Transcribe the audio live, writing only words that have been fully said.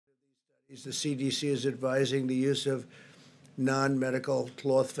The CDC is advising the use of non-medical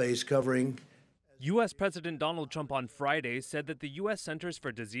cloth face covering. U.S. President Donald Trump on Friday said that the U.S. Centers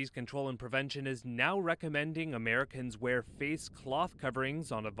for Disease Control and Prevention is now recommending Americans wear face cloth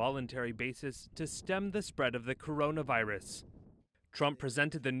coverings on a voluntary basis to stem the spread of the coronavirus. Trump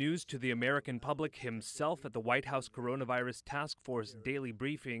presented the news to the American public himself at the White House Coronavirus Task Force daily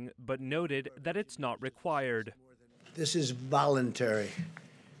briefing, but noted that it's not required. This is voluntary.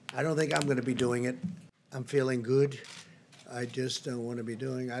 I don't think I'm going to be doing it. I'm feeling good. I just don't want to be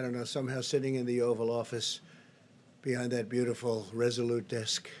doing, I don't know, somehow sitting in the Oval Office behind that beautiful Resolute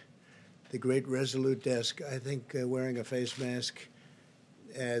desk, the great Resolute desk. I think wearing a face mask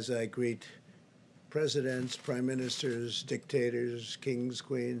as I greet presidents, prime ministers, dictators, kings,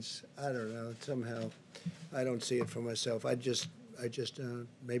 queens, I don't know, somehow I don't see it for myself.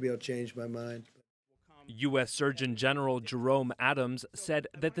 Maybe I'll change my mind. U.S. Surgeon General Jerome Adams said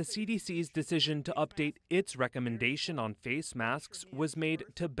that the CDC's decision to update its recommendation on face masks was made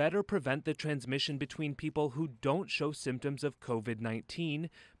to better prevent the transmission between people who don't show symptoms of COVID-19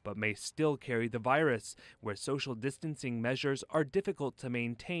 but may still carry the virus, where social distancing measures are difficult to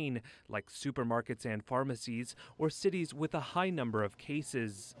maintain, like supermarkets and pharmacies or cities with a high number of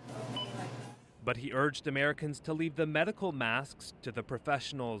cases. But he urged Americans to leave the medical masks to the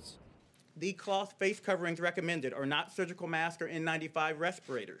professionals. The cloth face coverings recommended are not surgical masks or N95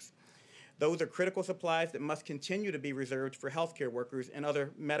 respirators. Those are critical supplies that must continue to be reserved for healthcare workers and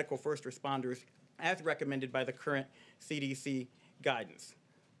other medical first responders, as recommended by the current CDC guidance.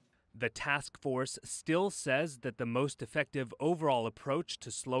 The task force still says that the most effective overall approach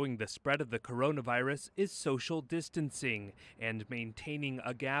to slowing the spread of the coronavirus is social distancing and maintaining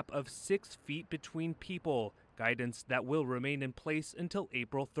a gap of 6 feet between people, guidance that will remain in place until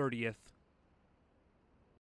April 30th.